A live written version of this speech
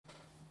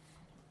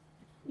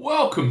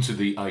Welcome to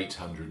the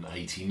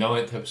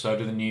 889th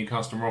episode of the New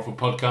Customer Offer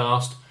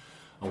Podcast,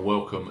 and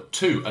welcome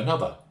to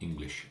another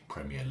English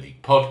Premier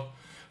League pod.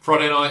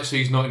 Friday night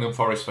sees Nottingham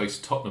Forest face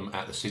Tottenham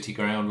at the City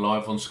Ground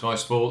live on Sky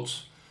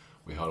Sports.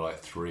 We highlight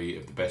three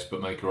of the best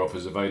bookmaker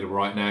offers available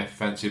right now. If you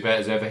fancy a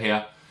bet as ever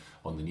here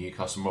on the New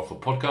Customer Offer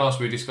Podcast,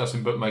 we're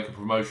discussing bookmaker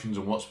promotions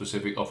and what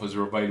specific offers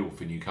are available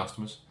for new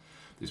customers.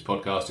 This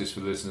podcast is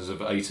for listeners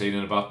of 18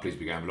 and above. Please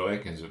be gamble aware.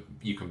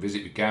 You can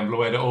visit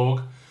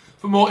gambleaware.org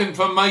for more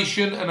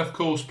information, and of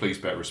course, please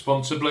bet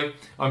responsibly.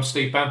 I'm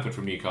Steve Bamford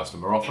from New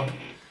Customer Offer.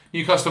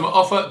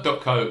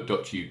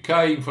 newcustomeroffer.co.uk.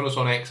 You can follow us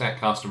on X at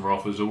Customer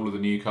Offers. All of the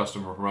new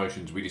customer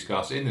promotions we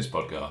discuss in this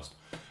podcast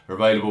are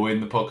available in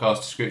the podcast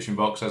description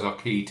box as our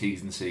key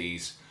T's and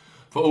C's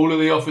for all of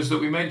the offers that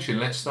we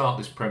mentioned. Let's start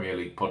this Premier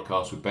League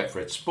podcast with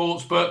Betfred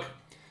Sportsbook.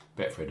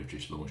 Betfred have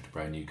just launched a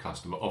brand new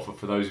customer offer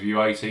for those of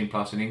you 18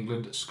 plus in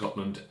England,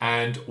 Scotland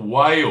and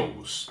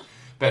Wales.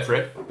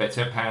 Betfred, bet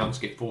 £10,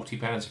 get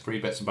 £40 of free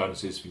bets and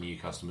bonuses for new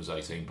customers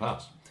 18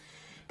 plus.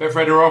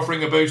 Betfred are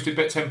offering a boosted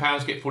bet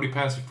 £10, get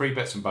 £40 of free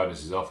bets and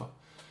bonuses offer.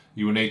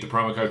 You will need the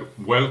promo code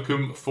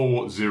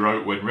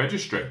WELCOME40 when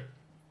registering.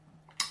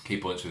 Key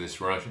points for this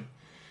promotion.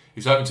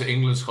 It's open to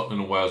England,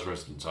 Scotland and Wales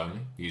residents only.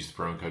 Use the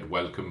promo code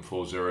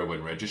WELCOME40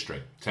 when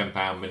registering.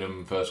 £10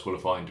 minimum first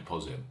qualifying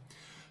deposit.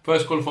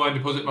 First qualifying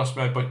deposit must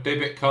be made by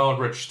debit card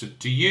registered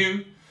to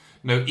you.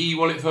 No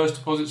e-wallet first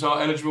deposits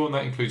are eligible, and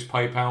that includes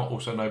PayPal.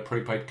 Also, no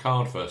prepaid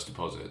card first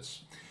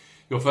deposits.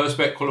 Your first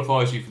bet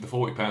qualifies you for the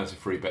 £40 of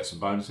free bets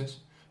and bonuses.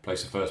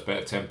 Place a first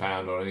bet of £10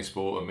 on any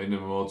sport and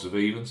minimum odds of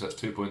evens. That's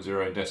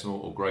 2.0 in decimal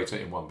or greater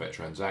in one bet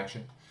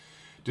transaction.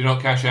 Do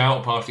not cash out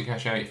or partially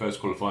cash out your first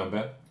qualifying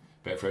bet.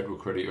 Betfred will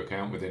credit your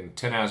account within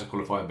 10 hours of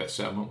qualifying bet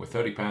settlement with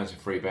 £30 in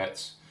free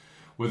bets,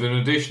 with an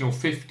additional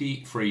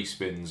 50 free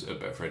spins at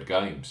Betfred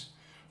games.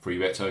 Free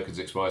bet tokens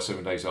expire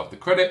 7 days after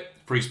credit.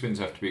 Free spins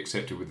have to be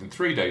accepted within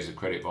 3 days of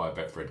credit via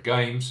Betfred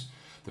Games.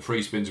 The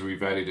free spins are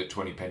revalued at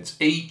 20p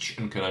each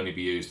and can only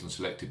be used on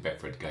selected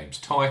Betfred Games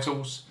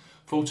titles.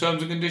 Full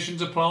terms and conditions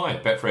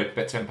apply. Betfred,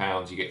 bet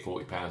 £10, you get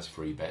 £40 of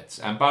free bets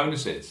and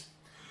bonuses.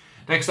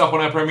 Next up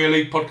on our Premier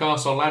League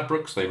podcast are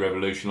Ladbrokes. They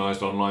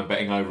revolutionised online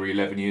betting over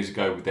 11 years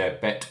ago with their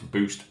Bet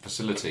Boost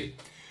facility,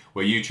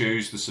 where you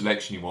choose the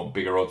selection you want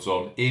bigger odds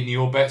on in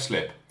your bet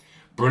slip.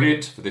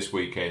 Brilliant for this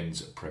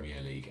weekend's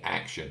Premier League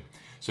action.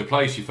 So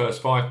place your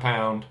first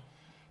 £5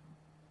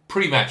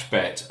 pre-match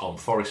bet on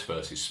Forest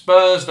versus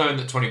Spurs, knowing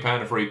that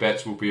 £20 of free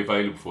bets will be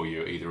available for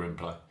you either in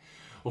play,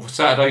 or for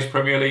Saturday's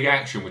Premier League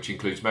action, which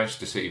includes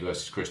Manchester City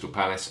versus Crystal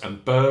Palace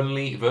and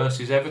Burnley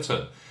versus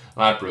Everton.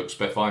 Ladbrokes,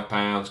 bet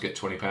 £5, get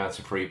 £20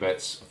 of free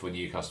bets for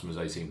new customers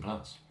 18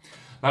 plus.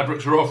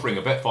 Ladbrokes are offering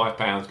a bet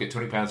 £5, get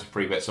 £20 of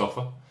free bets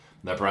offer.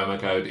 No promo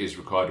code is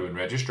required when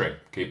registering.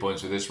 Key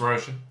points for this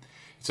promotion.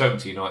 It's open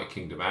to United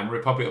Kingdom and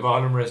Republic of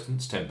Ireland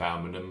residents. £10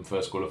 minimum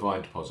first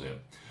qualifying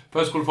deposit.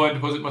 First qualifying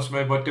deposit must be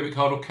made by debit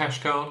card or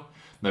cash card.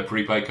 No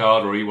prepaid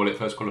card or e-wallet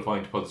first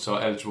qualifying deposits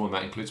are eligible, and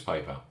that includes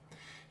PayPal.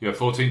 You have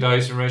 14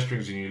 days from registering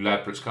as a new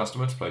Ladbrokes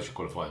customer to place your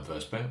qualifying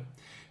first bet.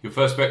 Your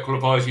first bet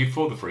qualifies you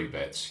for the free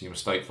bets. You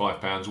must stake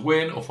 £5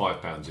 win or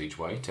 £5 each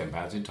way,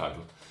 £10 in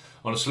total,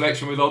 on a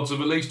selection with odds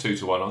of at least 2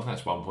 to 1 on,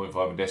 that's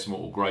 1.5 in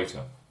decimal or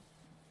greater.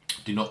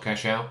 Do not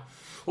cash out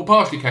or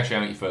partially cash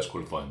out your first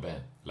qualifying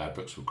bet.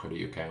 Ladbrokes will credit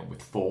your account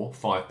with 4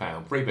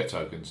 £5 free bet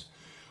tokens.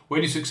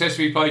 When you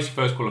successfully place your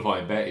first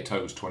qualifying bet, it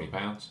totals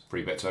 £20.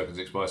 Free bet tokens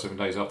expire 7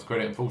 days after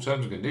credit and full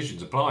terms and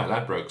conditions apply.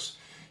 Ladbrokes,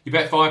 you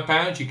bet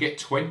 £5, you get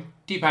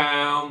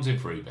 £20 in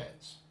free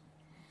bets.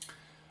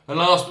 And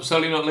last but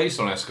certainly not least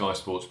on our Sky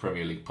Sports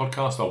Premier League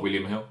podcast are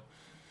William Hill,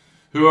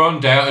 who are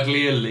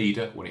undoubtedly a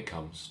leader when it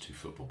comes to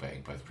football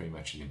betting, both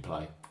pre-match and in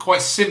play.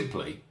 Quite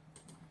simply,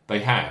 they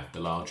have the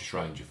largest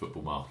range of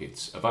football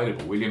markets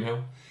available. William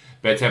Hill,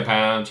 bet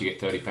 £10, you get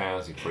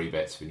 £30 in free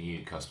bets for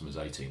new customers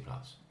 18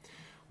 plus.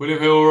 William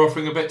Hill are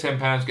offering a bet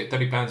 £10, get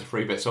 £30 of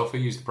free bets offer.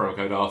 Use the promo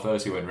code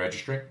R30 when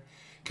registering.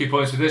 Key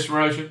points for this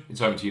promotion.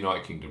 It's open to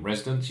United Kingdom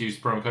residents. Use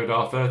the promo code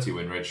R30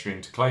 when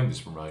registering to claim this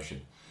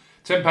promotion.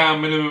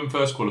 £10 minimum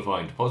first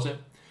qualifying deposit.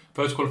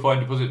 First qualifying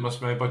deposit must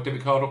be made by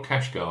debit card or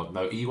cash card.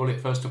 No e-wallet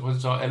first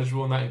deposits are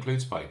eligible, and that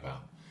includes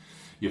PayPal.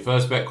 Your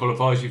first bet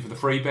qualifies you for the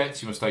free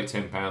bets. You must stake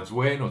 £10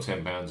 win or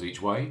 £10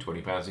 each way,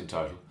 £20 in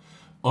total,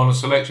 on a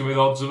selection with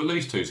odds of at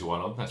least 2 to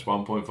 1 on, that's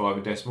 1.5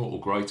 in decimal or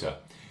greater.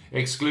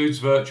 Excludes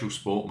virtual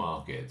sport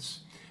markets.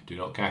 Do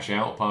not cash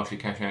out or partially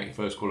cash out your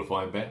first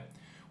qualifying bet.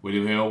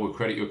 William Hill will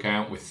credit your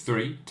account with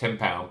 3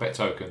 £10 bet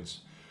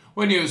tokens.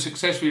 When you have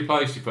successfully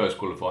placed your first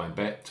qualifying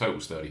bet,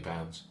 totals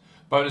 £30.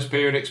 Bonus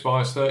period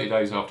expires 30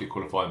 days after your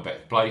qualifying bet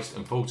is placed,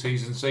 and full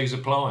T's and C's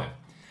apply.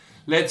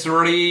 Let's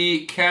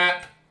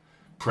recap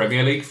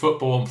Premier League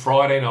football on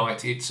Friday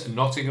night. It's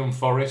Nottingham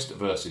Forest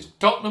versus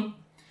Tottenham.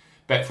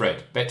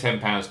 Betfred, bet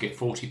 £10, get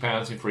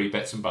 £40 in free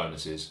bets and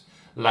bonuses.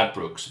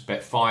 Ladbrokes,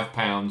 bet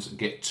 £5,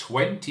 get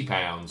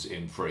 £20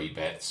 in free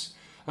bets.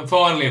 And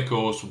finally, of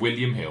course,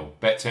 William Hill,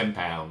 bet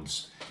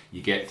 £10,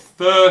 you get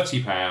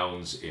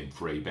 £30 in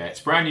free bets.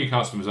 Brand new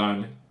customers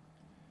only.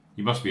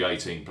 You must be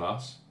 18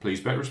 plus.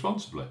 Please bet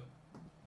responsibly.